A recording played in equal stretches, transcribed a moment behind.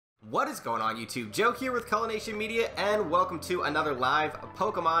What is going on, YouTube? Joe here with Culination Media, and welcome to another live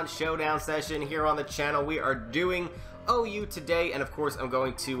Pokemon Showdown session here on the channel. We are doing OU today, and of course I'm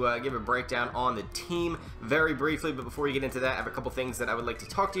going to give a breakdown on the team very briefly, but before we get into that, I have a couple things that I would like to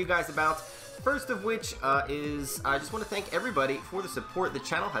talk to you guys about. First of which is I just want to thank everybody for the support. The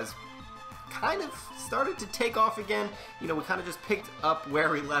channel has kind of started to take off again. You know, we kind of just picked up where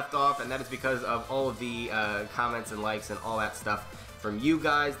we left off, and that is because of all of the comments and likes and all that stuff from you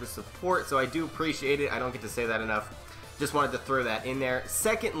guys, the support, so I do appreciate it. I don't get to say that enough. Just wanted to throw that in there.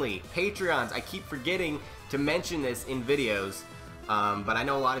 Secondly, Patreons. I keep forgetting to mention this in videos, but I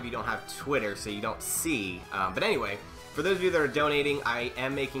know a lot of you don't have Twitter, so you don't see. But anyway, for those of you that are donating, I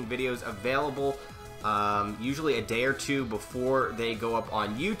am making videos available usually a day or two before they go up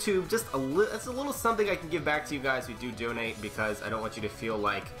on YouTube. Just it's a little something I can give back to you guys who do donate, because I don't want you to feel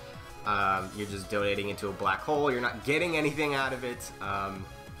like you're just donating into a black hole. You're not getting anything out of it.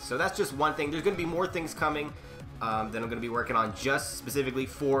 So that's just one thing. There's going to be more things coming that I'm going to be working on just specifically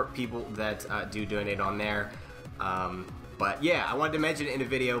for people that do donate on there. But yeah, I wanted to mention it in a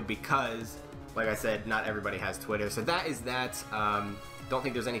video because, like I said, not everybody has Twitter. So that is that. Don't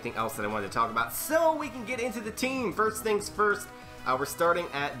think there's anything else that I wanted to talk about. So we can get into the team. First things first, we're starting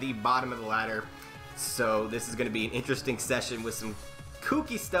at the bottom of the ladder. So this is going to be an interesting session with some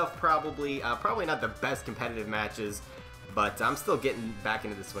kooky stuff, probably not the best competitive matches, but I'm still getting back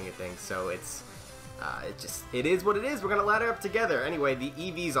into the swing of things, so it is what it is. We're gonna ladder up together. Anyway, the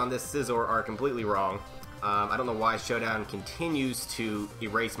EVs on this Scizor are completely wrong. I don't know why Showdown continues to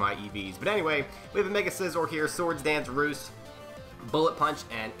erase my EVs, but anyway, we have a Mega Scizor here, Swords Dance, Roost, Bullet Punch,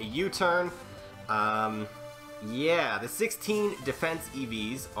 and a U-turn. Yeah, the 16 defense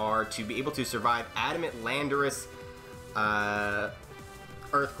EVs are to be able to survive Adamant, Landorus,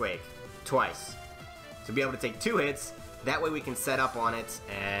 Earthquake twice, to be able to take 2 hits. That way we can set up on it,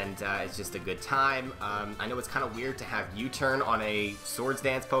 and it's just a good time. I know it's kind of weird to have U-turn on a Swords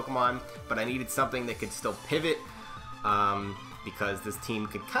Dance Pokemon, but I needed something that could still pivot, because this team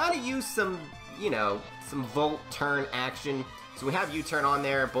could kind of use some, you know, some Volt turn action. So we have U-turn on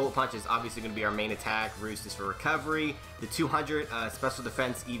there. Bullet Punch is obviously going to be our main attack. Roost is for recovery. The 200 special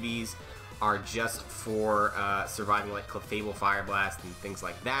defense EVs are just for surviving, like Clefable, Fire Blast, and things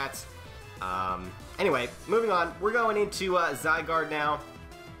like that. Anyway, moving on, we're going into Zygarde now,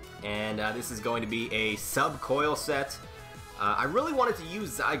 and this is going to be a sub-coil set. I really wanted to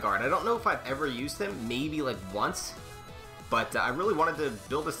use Zygarde. I don't know if I've ever used him, maybe like once, but I really wanted to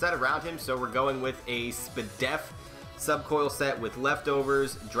build a set around him, so we're going with a Spadef sub-coil set with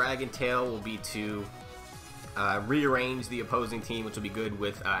leftovers. Dragon Tail will be to rearrange the opposing team, which will be good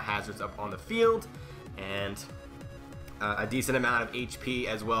with hazards up on the field, and a decent amount of HP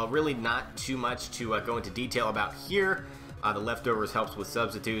as well. Really not too much to go into detail about here. The leftovers helps with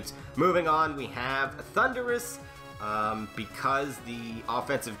substitutes. Moving on, we have Thundurus, because the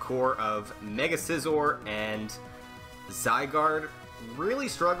offensive core of Mega Scizor and Zygarde really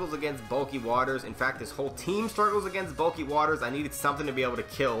struggles against bulky waters. In fact, this whole team struggles against bulky waters. I needed something to be able to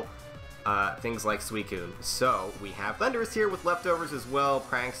kill things like Suicune. So we have Thundurus here with leftovers as well.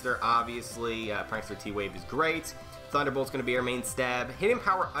 Prankster, obviously. Prankster T-Wave is great. Thunderbolt's going to be our main stab. Hidden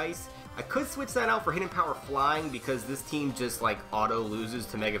Power Ice. I could switch that out for Hidden Power Flying, because this team just like auto loses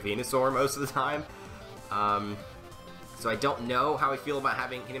to Mega Venusaur most of the time. So I don't know how I feel about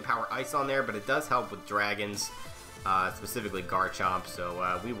having Hidden Power Ice on there, but it does help with dragons, specifically Garchomp,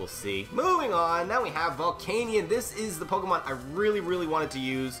 so we will see. Moving on, now we have Volcanion. This is the Pokemon I really wanted to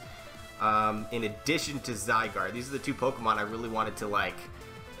use. In addition to Zygarde. These are the 2 Pokemon I really wanted to, like,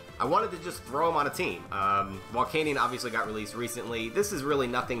 I wanted to just throw them on a team. Volcanion obviously got released recently. This is really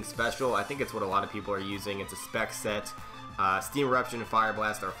nothing special. I think it's what a lot of people are using. It's a spec set. Steam Eruption and Fire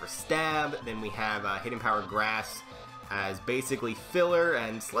Blast are for stab. Then we have Hidden Power Grass as basically filler,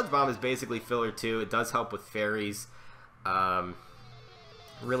 and Sludge Bomb is basically filler too. It does help with fairies.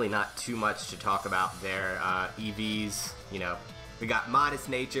 Really not too much to talk about there. EVs, you know, we got Modest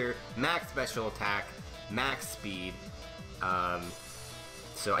Nature, Max Special Attack, Max Speed.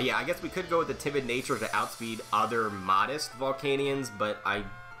 So yeah, I guess we could go with the Timid Nature to outspeed other Modest Volcanions, but I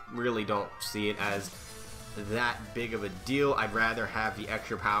really don't see it as that big of a deal. I'd rather have the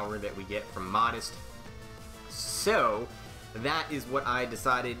extra power that we get from Modest. So that is what I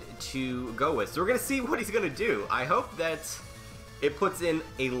decided to go with. So we're going to see what he's going to do. I hope that it puts in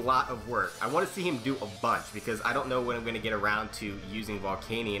a lot of work. I want to see him do a bunch, because I don't know when I'm going to get around to using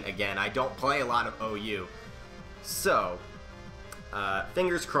Volcanion again. I don't play a lot of OU. So,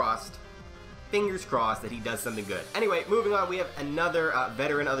 fingers crossed. fingers crossed that he does something good. Anyway, moving on, we have another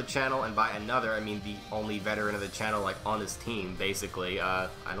veteran of the channel, and by another, I mean the only veteran of the channel, like, on this team, basically. I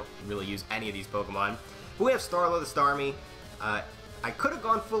don't really use any of these Pokemon. But we have Starlo the Starmie. I could have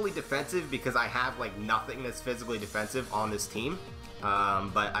gone fully defensive because I have, like, nothing that's physically defensive on this team.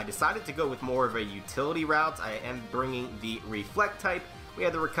 But I decided to go with more of a utility route. I am bringing the Reflect type. We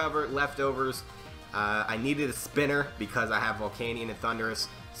had the Recover, Leftovers. I needed a spinner because I have Volcanion and Thundurus.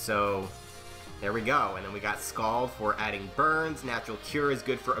 So there we go. And then we got Scald for adding burns. Natural Cure is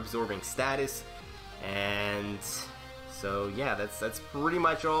good for absorbing status. And so yeah, that's pretty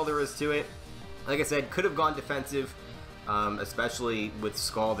much all there is to it. Like I said, could have gone defensive, especially with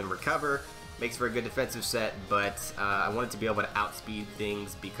Scald and Recover. Makes for a good defensive set, but I wanted to be able to outspeed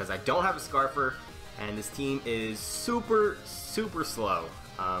things because I don't have a Scarfer, and this team is super, super slow.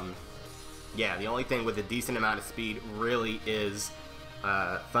 Yeah, the only thing with a decent amount of speed really is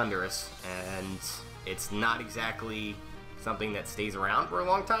Thundurus, and it's not exactly something that stays around for a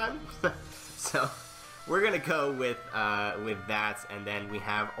long time. So we're gonna go with that, and then we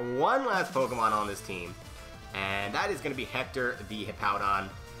have one last Pokemon on this team, and that is gonna be Hector the Hippowdon.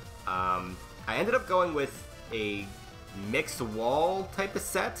 I ended up going with a mixed wall type of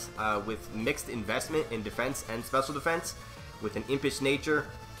set with mixed investment in defense and special defense with an impish nature,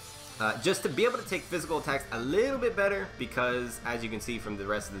 just to be able to take physical attacks a little bit better, because as you can see from the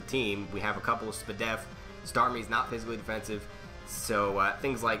rest of the team, we have a couple of Spadef. Starmie's not physically defensive, so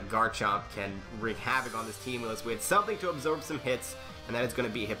things like Garchomp can wreak havoc on this team unless we had something to absorb some hits, and that is going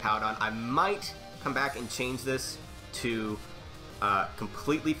to be Hippowdon. I might come back and change this to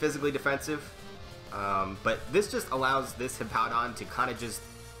completely physically defensive, but this just allows this Hippowdon to kind of just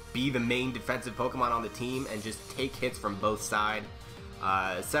be the main defensive Pokemon on the team and just take hits from both sides.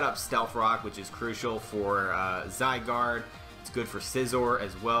 Set up Stealth Rock, which is crucial for Zygarde. It's good for Scizor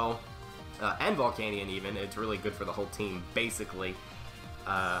as well, and Volcanion even. It's really good for the whole team, basically.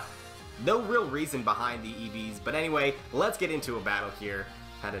 No real reason behind the EVs, but anyway, let's get into a battle here.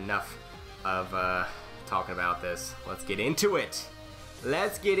 Had enough of talking about this. Let's get into it.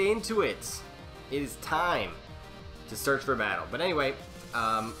 Let's get into it. It is time to search for battle. But anyway,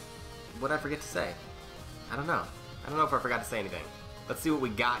 what did I forget to say? I don't know. I don't know if I forgot to say anything. Let's see what we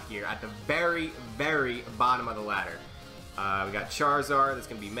got here at the very, very bottom of the ladder. We got Charizard. That's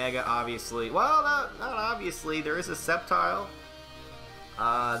going to be Mega, obviously. Well, not obviously. There is a Sceptile.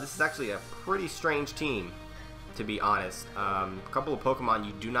 This is actually a pretty strange team, to be honest. A couple of Pokemon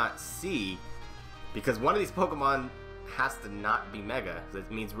you do not see, because one of these Pokemon has to not be Mega.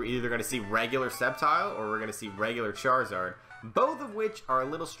 That means we're either going to see regular Sceptile or we're going to see regular Charizard. Both of which are a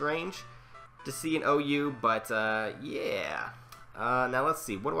little strange to see in OU, but yeah. Now let's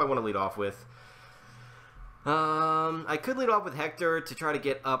see. What do I want to lead off with? I could lead off with Hector to try to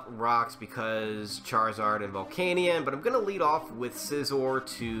get up rocks because Charizard and Volcanion, but I'm going to lead off with Scizor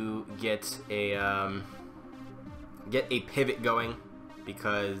to get a pivot going.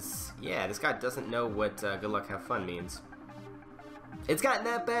 Because, yeah, this guy doesn't know what good luck, have fun means. It's gotten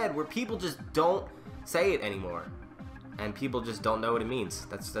that bad where people just don't say it anymore. And people just don't know what it means.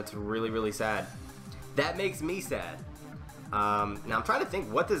 That's really, really sad. That makes me sad. Now, I'm trying to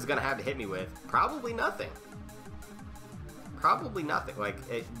think what this is going to have to hit me with. Probably nothing. Probably nothing. Like,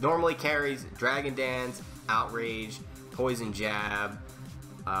 it normally carries Dragon Dance, Outrage, Poison Jab.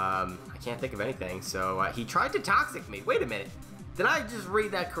 I can't think of anything. So, he tried to Toxic me. Wait a minute. Did I just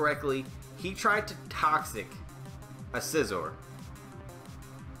read that correctly? He tried to Toxic a Scizor.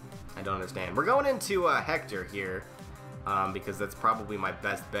 I don't understand. We're going into Hector here, because that's probably my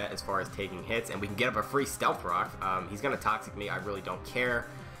best bet as far as taking hits, and we can get up a free Stealth Rock. He's going to Toxic me. I really don't care.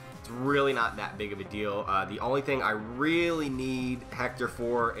 It's really not that big of a deal. The only thing I really need Hector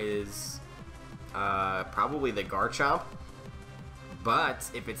for is probably the Garchomp. But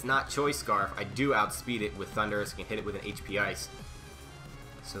if it's not Choice Scarf, I do outspeed it with Thundurus. I can hit it with an HP Ice.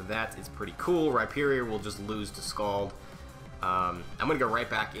 So that is pretty cool. Rhyperior will just lose to Scald. I'm going to go right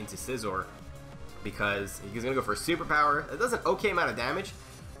back into Scizor because he's going to go for Superpower. It does an okay amount of damage,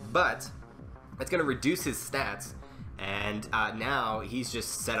 but it's going to reduce his stats. And now he's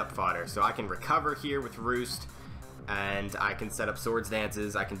just setup fodder. So I can recover here with Roost, and I can set up Swords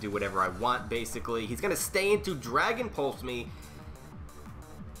Dances. I can do whatever I want, basically. He's going to stay into Dragon Pulse me.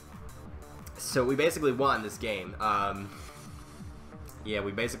 So we basically won this game. Yeah,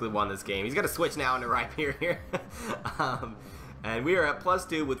 we basically won this game. He's going to switch now into Rhyperior. And we are at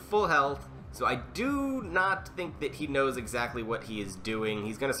 +2 with full health. So I do not think that he knows exactly what he is doing.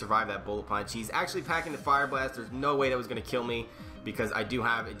 He's going to survive that Bullet Punch. He's actually packing the Fire Blast. There's no way that was going to kill me because I do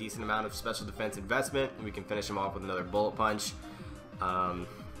have a decent amount of special defense investment. And we can finish him off with another Bullet Punch.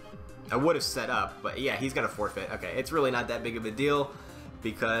 I would have set up, but yeah, he's gonna forfeit. Okay, it's really not that big of a deal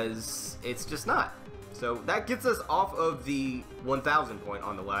because it's just not. So that gets us off of the 1,000 point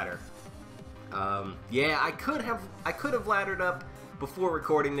on the ladder. Yeah, I could have laddered up before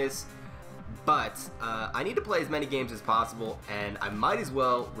recording this, but I need to play as many games as possible, and I might as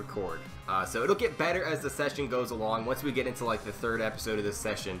well record. So it'll get better as the session goes along. Once we get into like the 3rd episode of this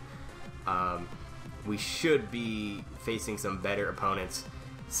session, we should be facing some better opponents.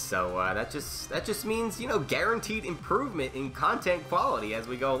 So that just means, you know, guaranteed improvement in content quality as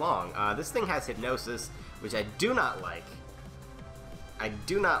we go along. This thing has hypnosis, which I do not like. I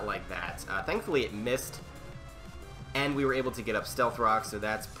do not like that. Thankfully it missed, and we were able to get up Stealth Rock, so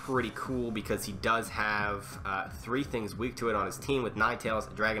that's pretty cool because he does have 3 things weak to it on his team with Ninetales,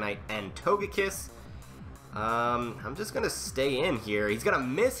 Dragonite, and Togekiss. I'm just gonna stay in here. He's gonna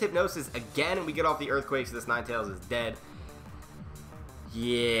miss Hypnosis again, and we get off the Earthquake, so this Ninetales is dead.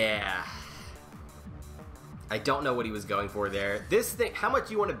 Yeah. I don't know what he was going for there. This thing, how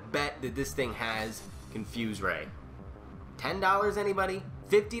much you want to bet that this thing has Confuse Ray? $10, anybody?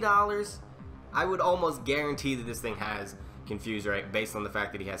 $50? I would almost guarantee that this thing has Confuse Ray based on the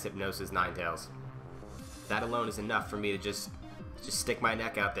fact that he has Hypnosis Ninetales. That alone is enough for me to just stick my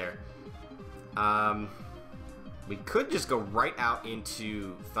neck out there. We could just go right out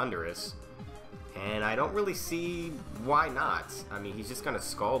into Thundurus, and I don't really see why not. I mean, he's just going to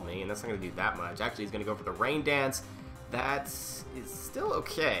Scald me, and that's not going to do that much. Actually, he's going to go for the Rain Dance. That is still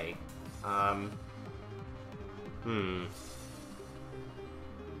okay.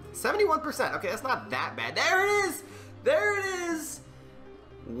 71%. Okay, that's not that bad. There it is! There it is!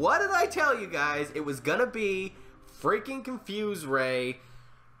 What did I tell you guys? It was going to be freaking Confuse Ray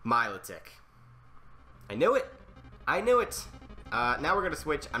Milotic. I knew it. I knew it. Now we're going to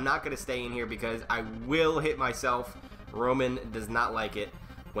switch. I'm not going to stay in here because I will hit myself. Roman does not like it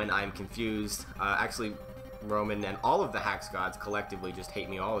when I'm confused. Actually, Roman and all of the Hax Gods collectively just hate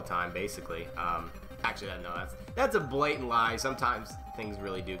me all the time, basically. Actually, no, that's a blatant lie. Sometimes things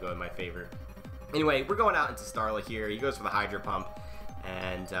really do go in my favor. Anyway, we're going out into Starla here. He goes for the Hydro Pump,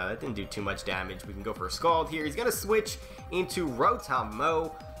 and that didn't do too much damage. We can go for a Scald here. He's going to switch into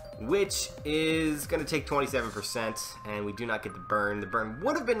Rotom-Mow, which is going to take 27%, and we do not get the burn. The burn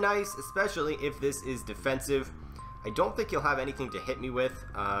would have been nice, especially if this is defensive. I don't think he'll have anything to hit me with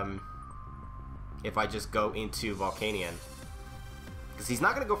if I just go into Volcanion, because he's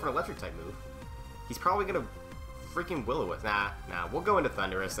not going to go for an Electric-type move. He's probably going to freaking Will-O-Wisp. Nah, we'll go into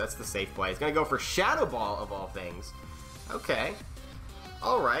Thundurus. That's the safe play. He's going to go for Shadow Ball, of all things. Okay.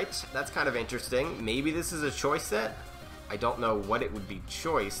 Alright, that's kind of interesting. Maybe this is a choice set? I don't know what it would be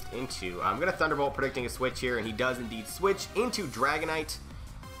choiced into. I'm going to Thunderbolt, predicting a switch here, and he does indeed switch into Dragonite.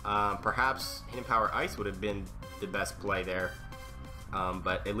 Perhaps Hidden Power Ice would have been the best play there.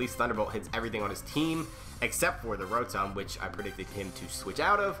 But at least Thunderbolt hits everything on his team, except for the Rotom, which I predicted him to switch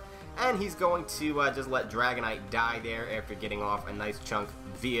out of. And he's going to just let Dragonite die there after getting off a nice chunk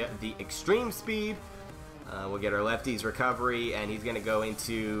via the Extreme Speed. We'll get our Lefty's Recovery, and he's going to go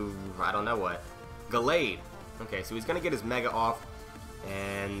into, I don't know what, Gallade. Okay, so he's going to get his Mega off,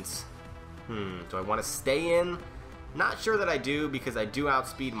 and, do I want to stay in? Not sure that I do, because I do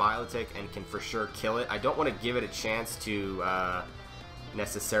outspeed Milotic and can for sure kill it. I don't want to give it a chance to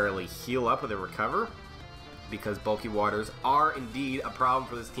necessarily heal up with a Recover, because Bulky Waters are indeed a problem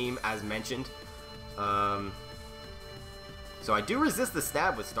for this team, as mentioned. So I do resist the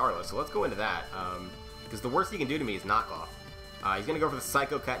stab with Starla, so let's go into that, because the worst he can do to me is Knock Off. He's going to go for the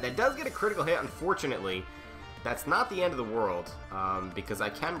Psycho Cut. That does get a critical hit, unfortunately. That's not the end of the world, because I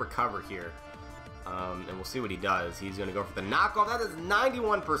can recover here. And we'll see what he does. He's going to go for the knockoff. That is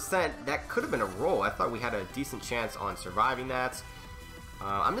 91%. That could have been a roll. I thought we had a decent chance on surviving that.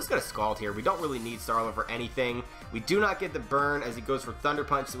 I'm just going to Scald here. We don't really need Starla for anything. We do not get the burn as he goes for Thunder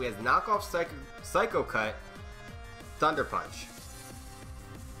Punch, so he has knockoff Psycho Cut, Thunder Punch.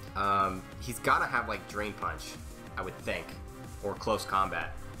 He's got to have, like, Drain Punch, I would think, or Close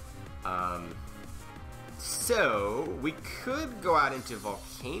Combat. So, we could go out into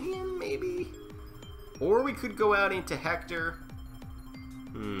Volcanion, maybe? Or we could go out into Hector.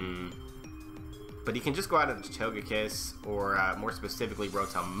 But he can just go out into Togekiss, or more specifically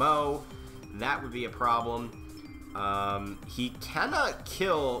Rotom-Mow. That would be a problem. He cannot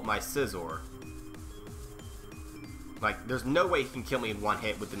kill my Scizor. Like, there's no way he can kill me in one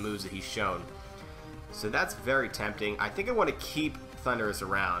hit with the moves that he's shown. So that's very tempting. I think I want to keep Thundurus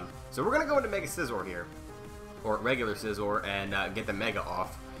around. So we're going to go into Mega Scizor here. Or regular Scizor, and get the Mega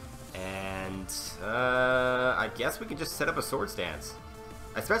off. And I guess we can just set up a Swords Dance.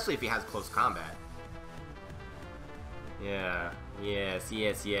 Especially if he has Close Combat. Yeah. Yes,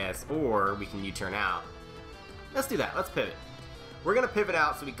 yes, yes. Or we can U-turn out. Let's do that. Let's pivot. We're going to pivot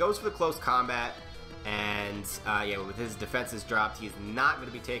out, so he goes for the close combat. And, yeah, with his defenses dropped, he's not going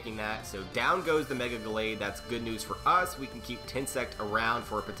to be taking that. So down goes the Mega Gallade. That's good news for us. We can keep Tinsect around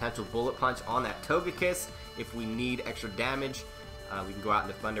for a potential Bullet Punch on that Togekiss if we need extra damage. We can go out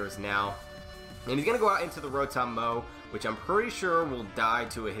into Thundurus now. And he's going to go out into the Rotom Mow, which I'm pretty sure will die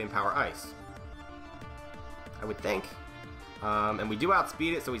to a Hidden Power Ice. I would think. And we do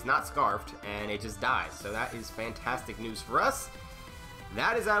outspeed it, so he's not Scarfed, and it just dies. So that is fantastic news for us.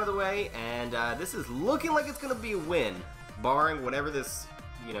 That is out of the way, and this is looking like it's going to be a win, barring whatever this,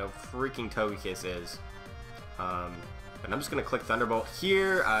 you know, freaking Togekiss is. And I'm just going to click Thunderbolt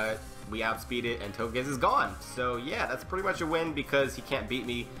here. We outspeed it, and Togekiss is gone. So yeah, that's pretty much a win because he can't beat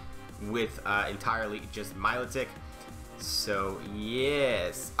me with entirely just Milotic. So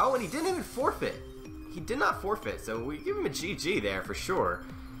yes. Oh, and he didn't even forfeit. He did not forfeit, so we give him a GG there for sure.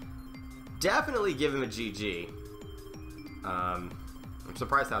 Definitely give him a GG. I'm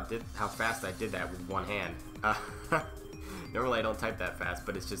surprised how fast I did that with one hand. Normally I don't type that fast,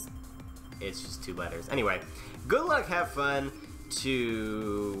 but it's just 2 letters. Anyway, good luck, have fun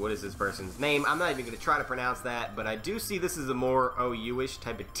to, what is this person's name? I'm not even going to try to pronounce that, but I do see this is a more OU-ish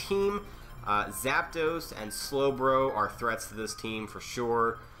type of team. Zapdos and Slowbro are threats to this team for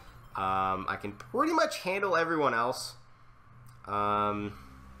sure. I can pretty much handle everyone else.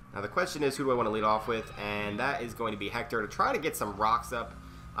 Now the question is, who do I want to lead off with? And that is going to be Hector to try to get some rocks up.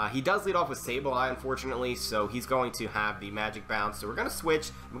 He does lead off with Sableye, unfortunately, so he's going to have the Magic Bounce. So we're going to switch.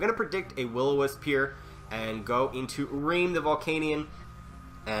 I'm going to predict a Will-O-Wisp here and go into Ream the Volcanion.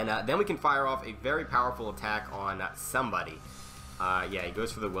 And then we can fire off a very powerful attack on somebody. Yeah, he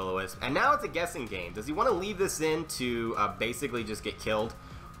goes for the Will-O-Wisp. And now it's a guessing game. Does he want to leave this in to basically just get killed?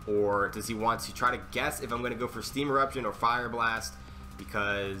 Or does he want to try to guess if I'm going to go for Steam Eruption or Fire Blast?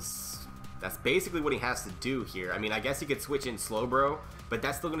 Because that's basically what he has to do here. I mean, I guess he could switch in Slowbro, but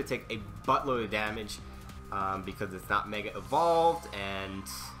that's still going to take a buttload of damage because it's not Mega Evolved, and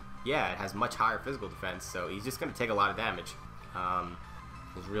yeah, it has much higher physical defense, so he's just going to take a lot of damage.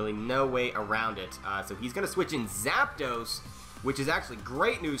 There's really no way around it. So he's going to switch in Zapdos, which is actually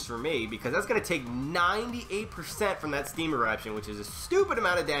great news for me because that's going to take 98% from that Steam Eruption, which is a stupid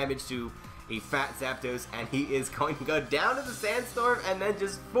amount of damage to a fat Zapdos, and he is going to go down to the Sandstorm and then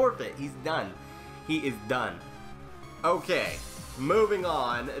just forfeit. He's done. He is done. Okay, moving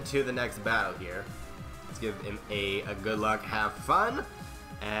on to the next battle here. Let's give him a good luck, have fun.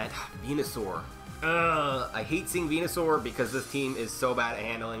 And Venusaur. I hate seeing Venusaur because this team is so bad at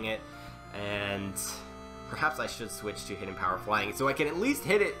handling it, and perhaps I should switch to Hidden Power Flying so I can at least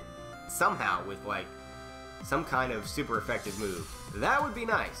hit it somehow with like some kind of super effective move. That would be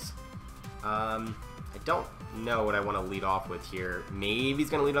nice. I don't know what I want to lead off with here. Maybe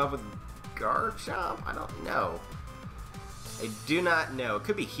he's going to lead off with Garchomp? I don't know. I do not know. It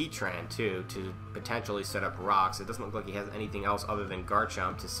could be Heatran too, to potentially set up rocks. It doesn't look like he has anything else other than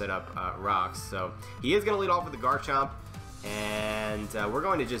Garchomp to set up rocks. So he is going to lead off with the Garchomp, and we're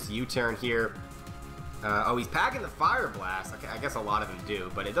going to just U-turn here. Oh, he's packing the Fire Blast. Okay, I guess a lot of them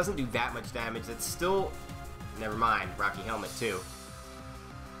do, but it doesn't do that much damage. It's still... Never mind. Rocky Helmet too.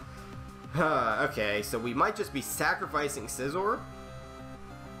 Okay, so we might just be sacrificing Scizor.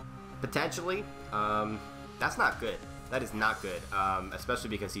 Potentially. That's not good. That is not good. Especially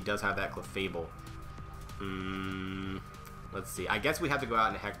because he does have that Clefable. Let's see. I guess we have to go out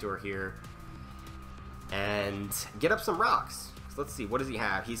into Hector here and get up some rocks. So let's see. What does he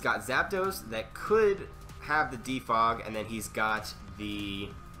have? He's got Zapdos that could have the Defog, and then he's got the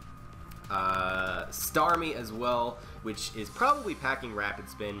Starmie as well, which is probably packing Rapid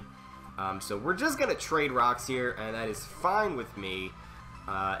Spin. So we're just going to trade rocks here, and that is fine with me.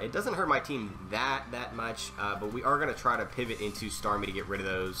 It doesn't hurt my team that much, but we are going to try to pivot into Starmie to get rid of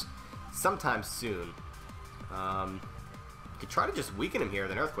those sometime soon. Could try to just weaken him here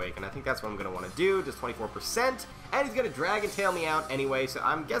with an Earthquake, and I think that's what I'm going to want to do. Just 24%, and he's going to Dragon Tail me out anyway, so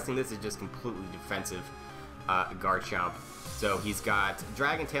I'm guessing this is just completely defensive Garchomp. So he's got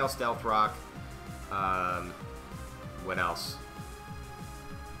Dragon Tail, Stealth Rock. What else?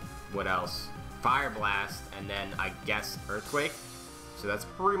 What else? Fire Blast, and then I guess Earthquake. So that's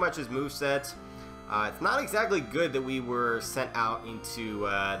pretty much his moveset. It's not exactly good that we were sent out into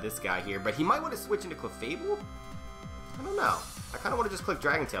this guy here, but he might want to switch into Clefable? I don't know. I kind of want to just click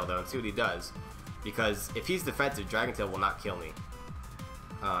Dragon Tail though and see what he does. Because if he's defensive, Dragon Tail will not kill me.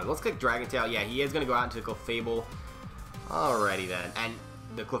 Let's click Dragon Tail. Yeah, he is going to go out into Clefable. Alrighty then. And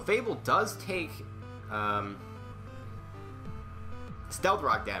the Clefable does take... Stealth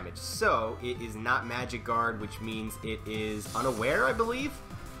Rock damage. So it is not Magic Guard, which means it is unaware, I believe,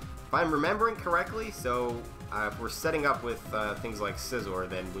 if I'm remembering correctly. So if we're setting up with things like Scizor,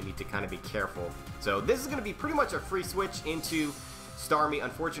 then we need to kind of be careful. So this is going to be pretty much a free switch into Starmie.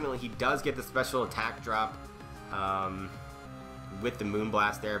 Unfortunately, he does get the special attack drop with the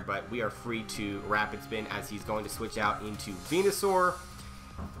Moonblast there, but we are free to Rapid Spin as he's going to switch out into Venusaur.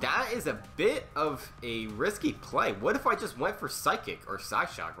 That is a bit of a risky play. What if I just went for Psychic or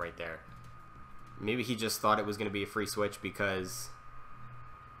Psyshock right there? Maybe he just thought it was going to be a free switch because...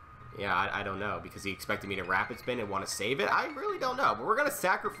 yeah, I don't know. Because he expected me to Rapid Spin and want to save it? I really don't know. But we're going to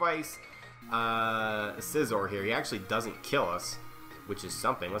sacrifice Scizor here. He actually doesn't kill us, which is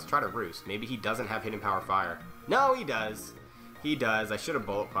something. Let's try to Roost. Maybe he doesn't have Hidden Power Fire. No, he does. He does. I should have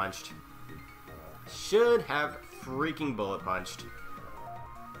Bullet Punched. Should have freaking Bullet Punched.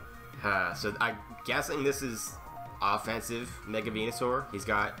 So I'm guessing this is offensive Mega Venusaur. He's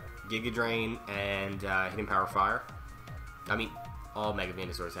got Giga Drain and Hidden Power Fire. I mean, all Mega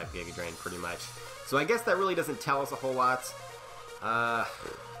Venusaurs have Giga Drain pretty much. So I guess that really doesn't tell us a whole lot.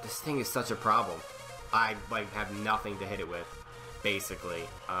 This thing is such a problem. I like have nothing to hit it with, basically.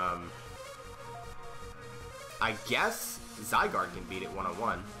 I guess Zygarde can beat it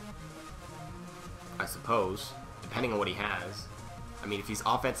one-on-one. I suppose, depending on what he has. I mean, if he's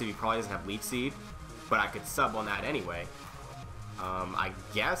offensive, he probably doesn't have Leech Seed, but I could sub on that anyway. I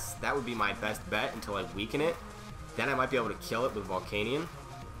guess that would be my best bet until I weaken it. Then I might be able to kill it with Volcanion,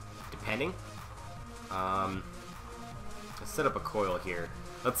 depending. Let's set up a coil here.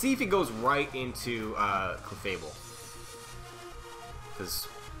 Let's see if he goes right into Clefable. Because,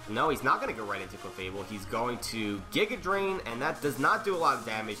 no, he's not going to go right into Clefable. He's going to Giga Drain, and that does not do a lot of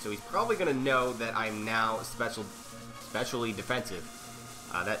damage, so he's probably going to know that I'm now specially defensive.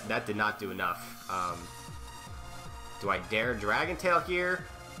 That did not do enough. Do I dare Dragon Tail here?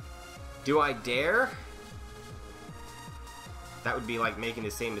 Do I dare? That would be like making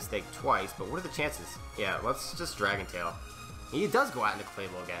the same mistake twice, but what are the chances? Yeah, let's just Dragon Tail. He does go out into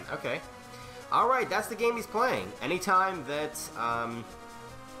Clefable again. Okay. Alright, that's the game he's playing. Anytime that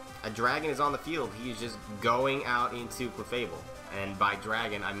a dragon is on the field, he is just going out into Clefable. And by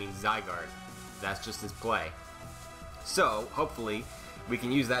dragon, I mean Zygarde. That's just his play. So, hopefully, we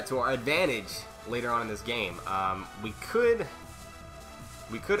can use that to our advantage later on in this game. We could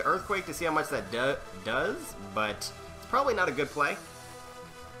Earthquake to see how much that does, but it's probably not a good play.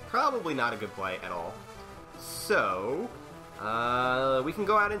 Probably not a good play at all. So, we can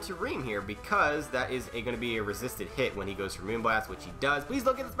go out into Ream here because that is going to be a resisted hit when he goes for Moonblast, which he does. Please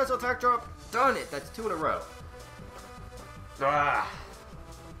don't get the special attack drop. Darn it, that's 2 in a row. Ah,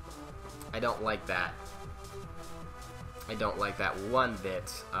 I don't like that. I don't like that one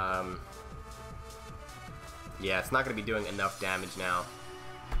bit. Yeah, it's not going to be doing enough damage now.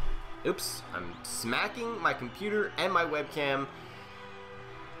 Oops, I'm smacking my computer and my webcam.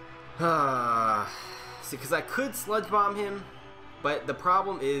 See, because I could Sludge Bomb him, but the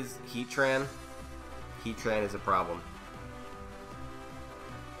problem is Heatran. Heatran is a problem.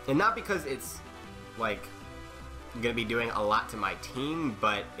 And not because it's, like, going to be doing a lot to my team,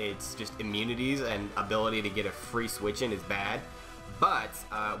 but it's just immunities and ability to get a free switch in is bad. But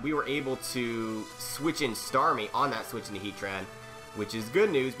we were able to switch in Starmie on that switch into Heatran, which is good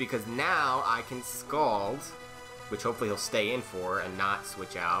news because now I can Scald, which hopefully he'll stay in for and not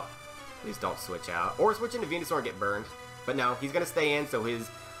switch out. Please don't switch out. Or switch into Venusaur and get burned. But no, he's going to stay in, so his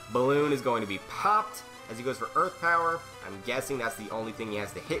balloon is going to be popped as he goes for Earth Power. I'm guessing that's the only thing he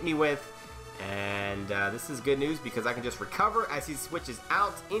has to hit me with. And this is good news because I can just recover as he switches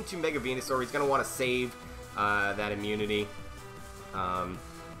out into Mega Venusaur. He's going to want to save that immunity.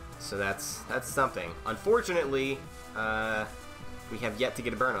 So that's something. Unfortunately, we have yet to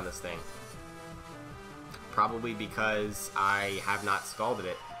get a burn on this thing. Probably because I have not scalded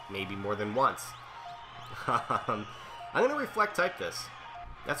it. Maybe more than once. I'm going to Reflect type this.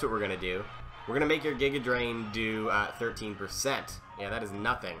 That's what we're going to do. We're going to make your Giga Drain do 13%. Yeah, that is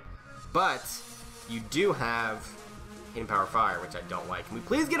nothing. But you do have Hidden Power Fire, which I don't like. Can we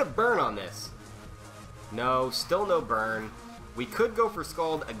please get a burn on this? No, still no burn. We could go for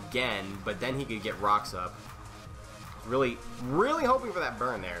Scald again, but then he could get Rocks up. Really, really hoping for that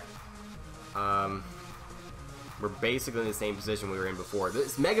burn there. We're basically in the same position we were in before.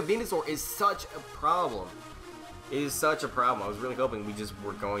 This Mega Venusaur is such a problem. It is such a problem. I was really hoping we just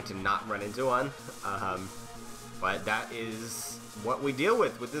were going to not run into one. But that is what we deal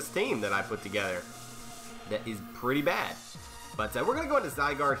with this team that I put together. That is pretty bad. But we're going to go into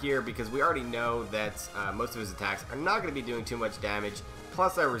Zygarde here because we already know that most of his attacks are not going to be doing too much damage.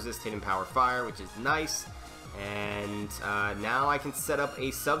 Plus I resist Hidden Power Fire, which is nice. And now I can set up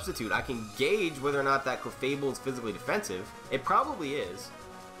a substitute. I can gauge whether or not that Clefable is physically defensive. It probably is.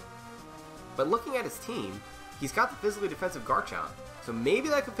 But looking at his team, he's got the physically defensive Garchomp. So maybe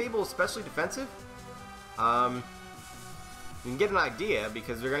that Clefable is specially defensive? You can get an idea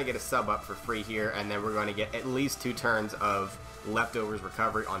because we're going to get a sub up for free here, and then we're going to get at least 2 turns of leftovers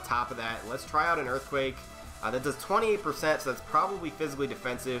recovery on top of that. Let's try out an Earthquake. That does 28%, so that's probably physically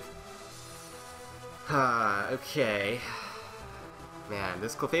defensive. Okay. Man,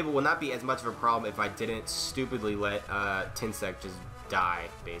 this Clefable will not be as much of a problem if I didn't stupidly let Tinsec just die,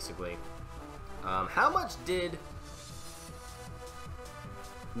 basically. How much did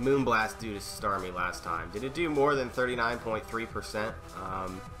Moonblast do to Starmie last time? Did it do more than 39.3%?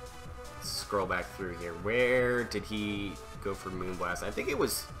 Scroll back through here. Where did he go for Moonblast? I think it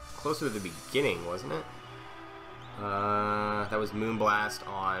was closer to the beginning, wasn't it? That was Moonblast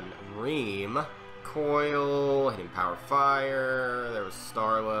on Reem. Coil, hitting Power Fire, there was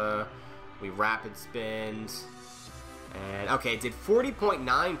Starla, we Rapid Spinned, and okay, it did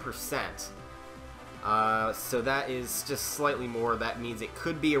 40.9%, so that is just slightly more. That means it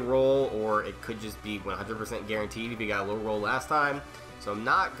could be a roll, or it could just be 100% guaranteed if you got a low roll last time, so I'm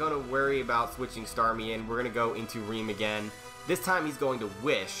not going to worry about switching Starmie in. We're going to go into Reem again. This time he's going to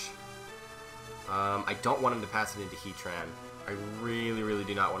Wish. I don't want him to pass it into Heatran. I really, really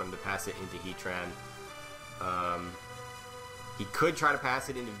do not want him to pass it into Heatran. He could try to pass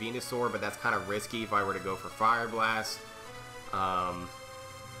it into Venusaur, but that's kind of risky if I were to go for Fire Blast. Yeah,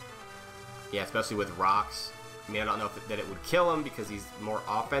 especially with rocks. I mean, I don't know that it would kill him because he's more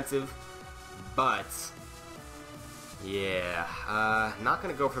offensive, but yeah, not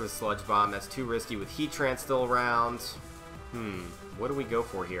going to go for the Sludge Bomb. That's too risky with Heatran still around. What do we go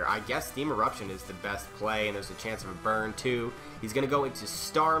for here? I guess Steam Eruption is the best play, and there's a chance of a burn too. He's going to go into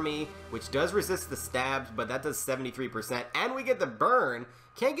Starmie, which does resist the stabs, but that does 73%, and we get the burn.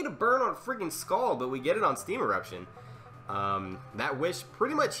 Can't get a burn on freaking Scald, but we get it on Steam Eruption. That Wish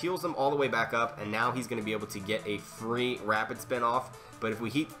pretty much heals him all the way back up, and now he's going to be able to get a free Rapid Spin off. But if we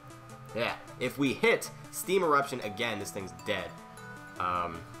hit Steam Eruption again, this thing's dead.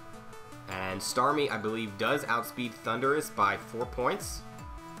 And Starmie, I believe, does outspeed Thundurus by 4 points.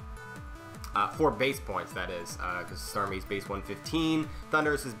 4 base points, that is, because Starmie's base 115,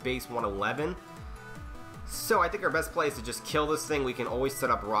 Thundurus is base 111. So I think our best play is to just kill this thing. We can always set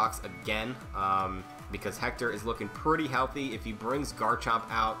up rocks again, because Hector is looking pretty healthy. If he brings Garchomp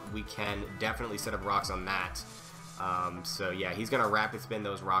out, we can definitely set up rocks on that. So yeah, he's going to Rapid Spin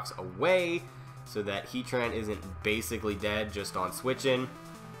those rocks away so that Heatran isn't basically dead just on switching.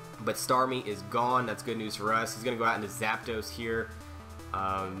 But Starmie is gone. That's good news for us. He's going to go out into Zapdos here.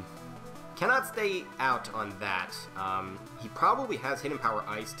 Cannot stay out on that. He probably has Hidden Power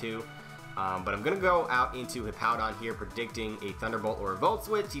Ice too. But I'm going to go out into Hippowdon here, predicting a Thunderbolt or a Volt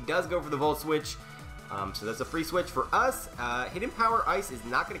Switch. He does go for the Volt Switch. So that's a free switch for us. Hidden Power Ice is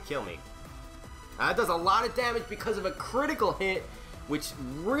not going to kill me. That does a lot of damage because of a critical hit, which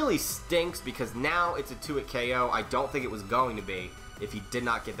really stinks because now it's a 2-hit KO. I don't think it was going to be if he did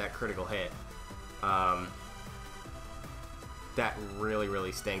not get that critical hit. That really,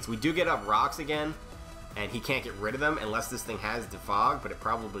 really stinks. We do get up rocks again, and he can't get rid of them unless this thing has Defog, but it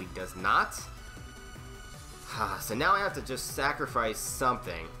probably does not. So now I have to just sacrifice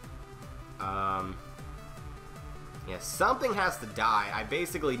something. Yeah, something has to die. I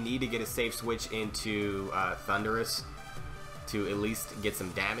basically need to get a safe switch into Thundurus to at least get some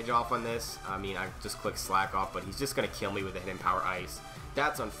damage off on this. I mean, I just click Slack off, but he's just going to kill me with a Hidden Power Ice.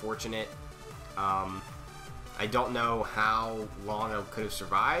 That's unfortunate. I don't know how long I could have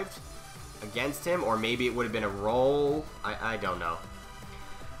survived against him, or maybe it would have been a roll. I don't know.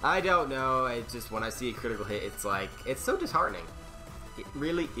 I don't know. It's just when I see a critical hit, it's like, it's so disheartening. It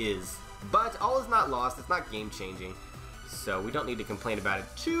really is. But all is not lost. It's not game-changing. So we don't need to complain about it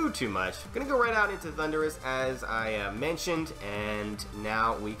too much. I'm going to go right out into Thundurus as I mentioned, and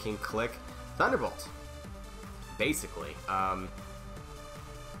now we can click Thunderbolt. Basically.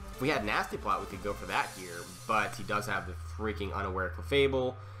 If we had Nasty Plot, we could go for that here, but he does have the freaking Unaware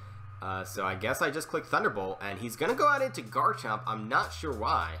Clefable. So I guess I just click Thunderbolt, and he's going to go out into Garchomp. I'm not sure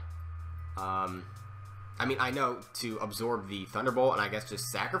why. I mean, I know to absorb the Thunderbolt and I guess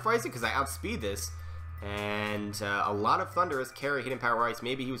just sacrifice it because I outspeed this. And a lot of Thundurus carry Hidden Power Ice.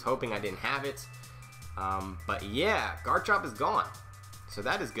 Maybe he was hoping I didn't have it. But yeah, Garchomp is gone. So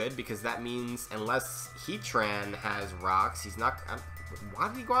that is good because that means unless Heatran has rocks, he's not... why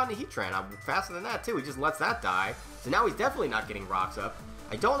did he go out into Heatran? I'm faster than that too. He just lets that die. So now he's definitely not getting rocks up.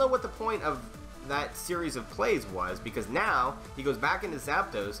 I don't know what the point of that series of plays was because now he goes back into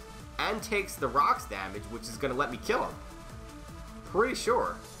Zapdos and takes the rocks damage, which is going to let me kill him. Pretty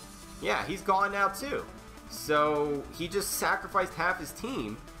sure. Yeah, he's gone now too. So he just sacrificed half his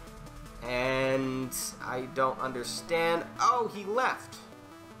team, and I don't understand. Oh, he left.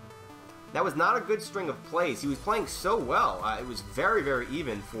 That was not a good string of plays. He was playing so well. It was very, very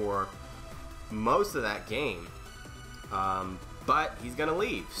even for most of that game. But he's going to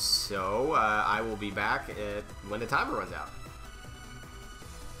leave. So I will be back when the timer runs out.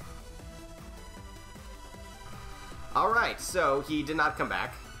 Alright, so he did not come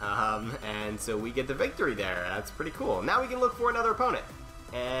back. And so we get the victory there. That's pretty cool. Now we can look for another opponent.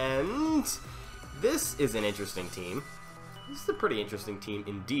 And this is an interesting team. This is a pretty interesting team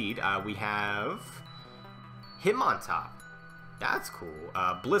indeed. We have Hitmontop. That's cool.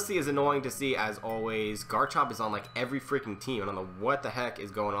 Blissey is annoying to see as always. Garchomp is on like every freaking team. I don't know what the heck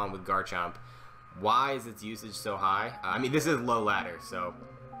is going on with Garchomp. Why is its usage so high? I mean, this is low ladder, so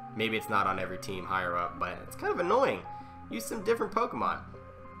maybe it's not on every team higher up, but it's kind of annoying. Use some different Pokemon.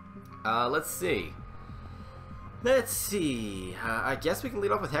 Let's see. I guess we can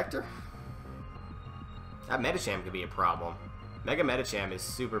lead off with Hector. That Medicham could be a problem. Mega Medicham is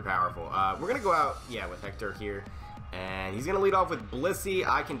super powerful. We're going to go out, yeah, with Hector here. And he's going to lead off with Blissey.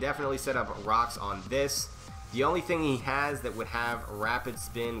 I can definitely set up rocks on this. The only thing he has that would have Rapid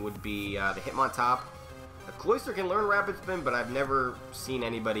Spin would be the Hitmontop. The Cloyster can learn Rapid Spin, but I've never seen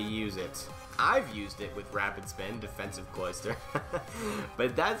anybody use it. I've used it with Rapid Spin, Defensive Cloyster.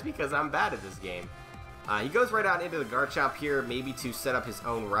 But that's because I'm bad at this game. He goes right out into the Garchomp here, maybe to set up his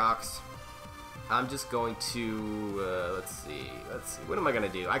own rocks. I'm just going to, let's see, what am I going to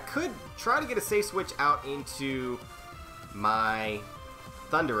do? I could try to get a safe switch out into my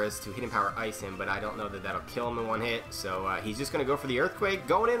Thundurus to Hidden Power Ice him, but I don't know that that'll kill him in one hit, so he's just going to go for the Earthquake.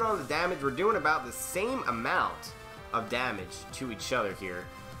 Going in on the damage, we're doing about the same amount of damage to each other here.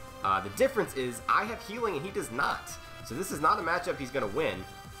 The difference is I have healing and he does not, so this is not a matchup he's going to win.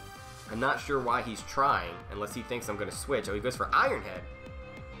 I'm not sure why he's trying, unless he thinks I'm going to switch. Oh, he goes for Iron Head.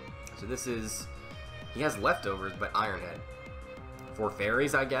 So this is... He has leftovers, but Iron Head. 4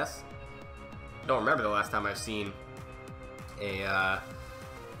 fairies, I guess. Don't remember the last time I've seen a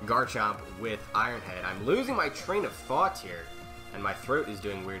Garchomp with Iron Head. I'm losing my train of thought here, and my throat is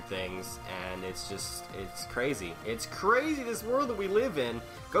doing weird things, and it's just, it's crazy. It's crazy, this world that we live in.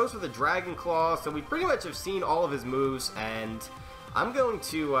 Goes for the Dragon Claw, so we pretty much have seen all of his moves, and I'm going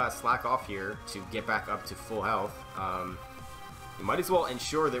to slack off here to get back up to full health. We might as well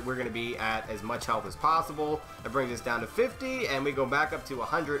ensure that we're going to be at as much health as possible. That brings us down to 50, and we go back up to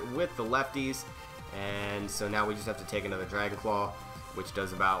 100 with the lefties. And so now we just have to take another Dragon Claw, which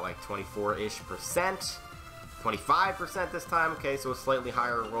does about like 24-ish%. 25% this time. Okay, so a slightly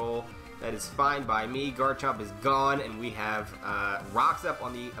higher roll. That is fine by me. Garchomp is gone, and we have rocks up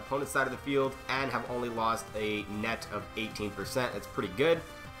on the opponent's side of the field and have only lost a net of 18%. That's pretty good.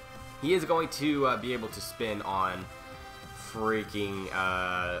 He is going to be able to spin on freaking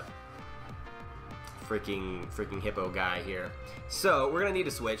hippo guy here. So we're gonna need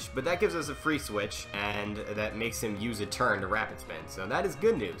a switch, but that gives us a free switch, and that makes him use a turn to rapid spin. So that is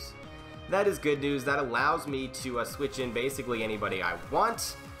good news. That is good news. That allows me to switch in basically anybody I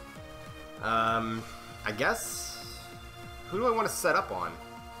want. I guess, who do I want to set up on?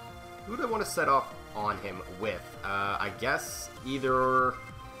 Who do I want to set up on him with? I guess either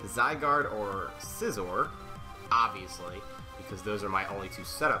Zygarde or Scizor, obviously, because those are my only 2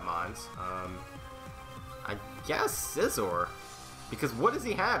 setup mons. I guess Scizor, because what does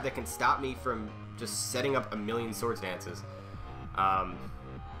he have that can stop me from just setting up a million Swords Dances?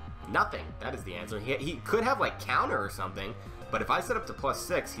 Nothing. That is the answer. He could have like counter or something, but if I set up to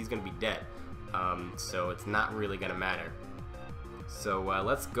 +6, he's going to be dead. So it's not really going to matter. So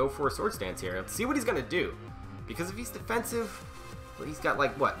let's go for a Swords Dance here. Let's see what he's going to do. Because if he's defensive, he's got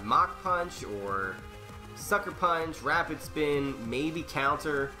like what? Mach Punch or Sucker Punch, Rapid Spin, maybe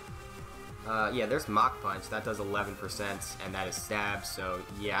counter. Yeah, there's Mach Punch. That does 11%, and that is Stab. So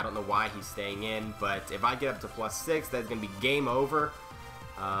yeah, I don't know why he's staying in, but if I get up to +6, that's going to be game over.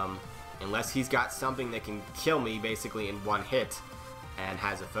 Unless he's got something that can kill me basically in one hit and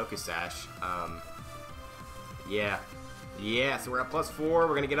has a Focus Sash. Yeah, so we're at +4. We're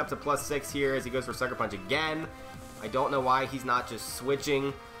going to get up to +6 here as he goes for Sucker Punch again. I don't know why he's not just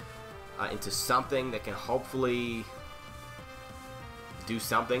switching into something that can hopefully do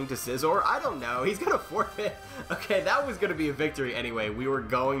something to Scizor. I don't know. He's going to forfeit. Okay, that was going to be a victory anyway. We were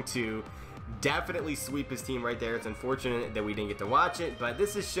going to definitely sweep his team right there. It's unfortunate that we didn't get to watch it, but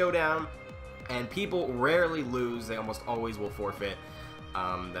this is Showdown, and people rarely lose. They almost always will forfeit.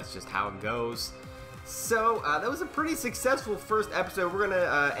 That's just how it goes. So, that was a pretty successful first episode. We're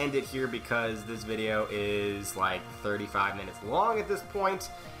gonna end it here because this video is like 35 minutes long at this point.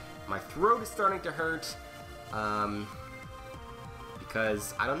 My throat is starting to hurt.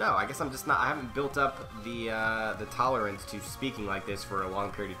 Because, I don't know, I guess I haven't built up the tolerance to speaking like this for a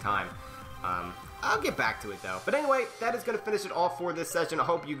long period of time. I'll get back to it though. But anyway, that is going to finish it all for this session. I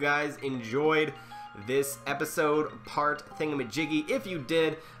hope you guys enjoyed this episode part thingamajiggy. If you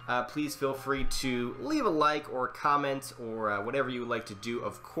did, please feel free to leave a like or comment or whatever you would like to do,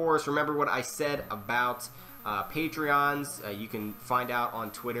 of course. Remember what I said about Patreons. You can find out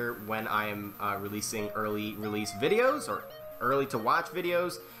on Twitter when I am releasing early release videos or early to watch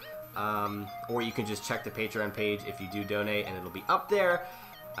videos, or you can just check the Patreon page if you do donate and it'll be up there.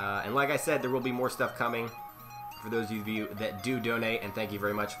 And like I said, there will be more stuff coming for those of you that do donate, and thank you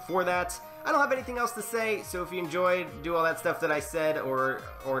very much for that. I don't have anything else to say, so if you enjoyed, do all that stuff that I said, or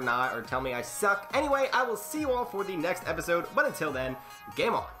not, or tell me I suck. Anyway, I will see you all for the next episode, but until then,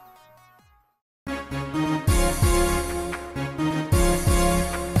 game on!